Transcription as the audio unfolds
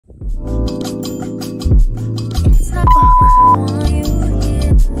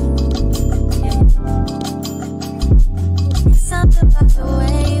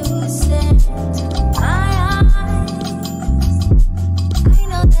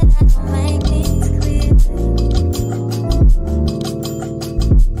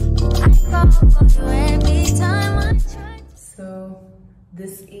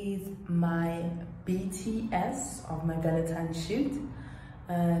my BTS of my Valentines shoot.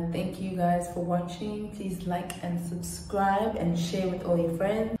 Thank you guys for watching. Please like and subscribe and share with all your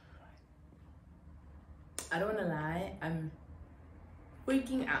friends. I don't want to lie, I'm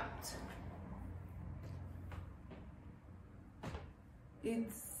freaking out.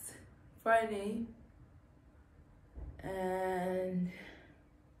 It's Friday and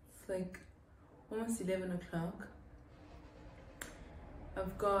it's like almost 11 o'clock.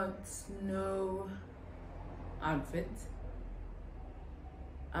 I've got no outfit.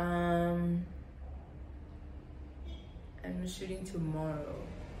 And we're shooting tomorrow.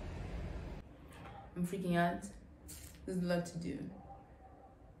 I'm freaking out. There's a lot to do.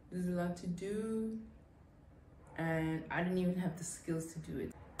 There's a lot to do, and I don't even have the skills to do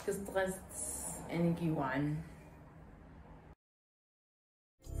it. Because trust anyone.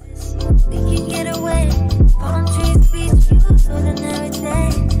 We can get away. Palm trees, beach views, ordinary day.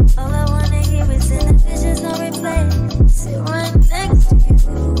 All I wanna hear is in the visions on replay. Sit right next to you.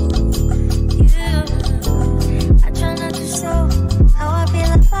 Yeah. I try not to show how I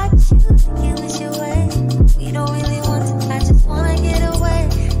feel about you. You wish your way. We don't really want to. I just wanna get away.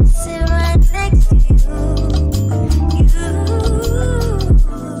 Sit right next to you.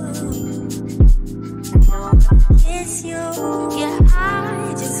 I wanna kiss you. Yeah, I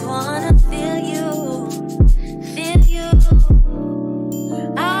just wanna feel you. Feel you.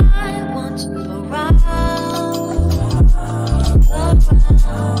 I want you around.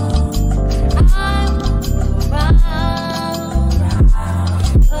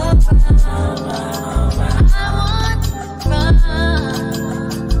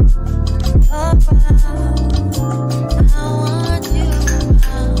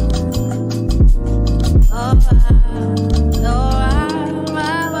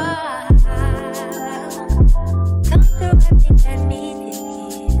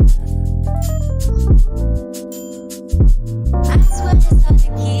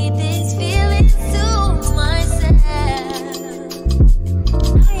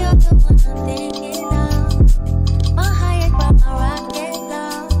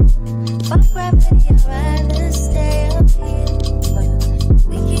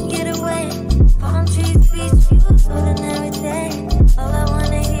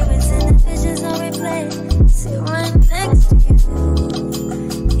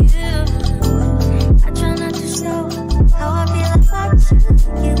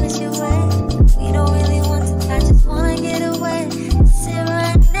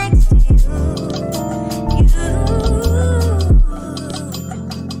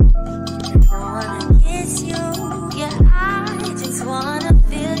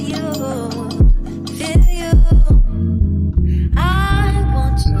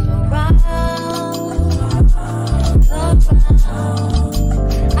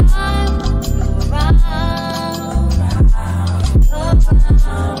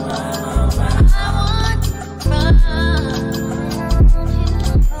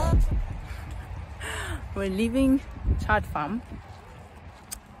 We're leaving Chart Farm.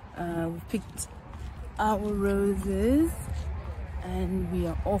 We picked our roses and we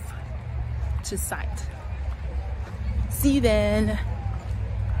are off to site. See you then.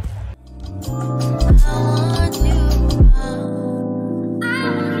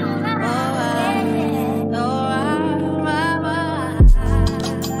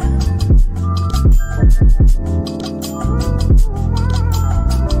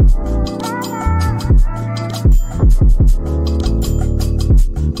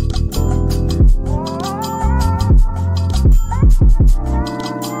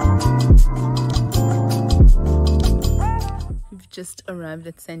 Just arrived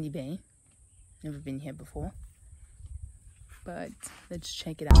at Sandy Bay. Never been here before, but let's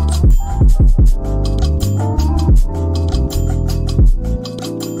check it out.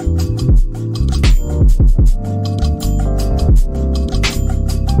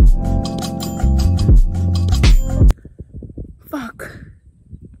 Fuck.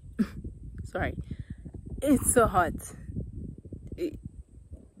 Sorry. It's so hot.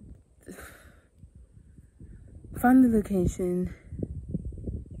 Found the location,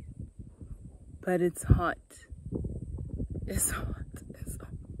 but it's hot. It's hot. It's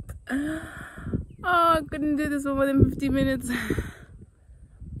hot. Oh, I couldn't do this for more than 50 minutes.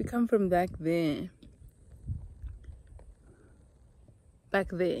 We come from back there. Back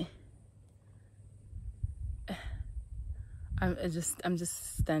there. I'm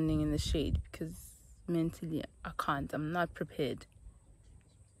just standing in the shade because mentally I can't. I'm not prepared.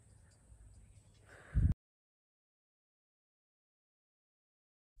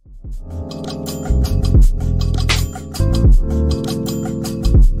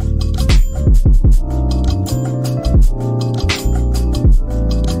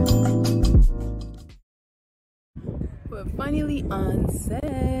 finally on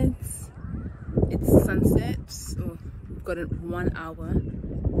set. It's sunset. So we've got 1 hour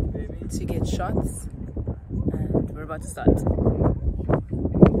to get shots, and we're about to start.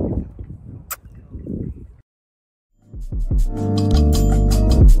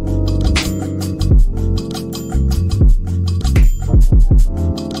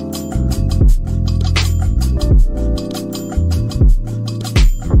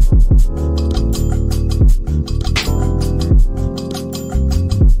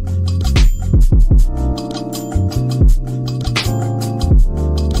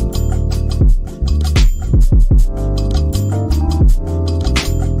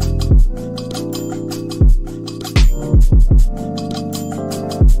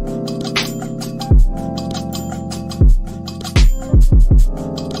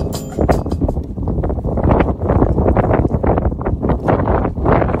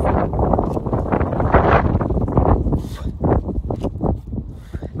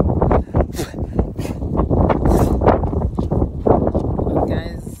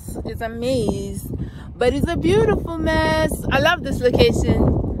 A maze, but it's a beautiful mess. I love this location.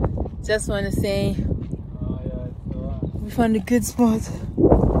 Just want to say we found a good spot.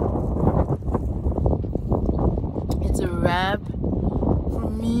 It's a wrap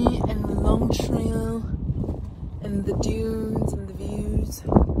for me and the long trail and the dunes and the views.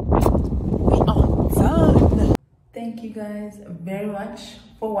 We are done. Thank you guys very much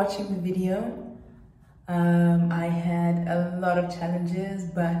for watching the video. I had a lot of challenges,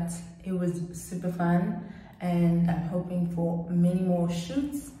 but it was super fun, and I'm hoping for many more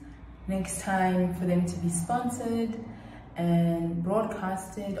shoots next time, for them to be sponsored and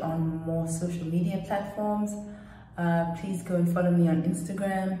broadcasted on more social media platforms. Please go and follow me on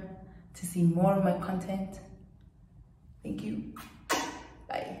Instagram to see more of my content. Thank you.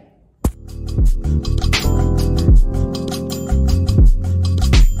 Bye.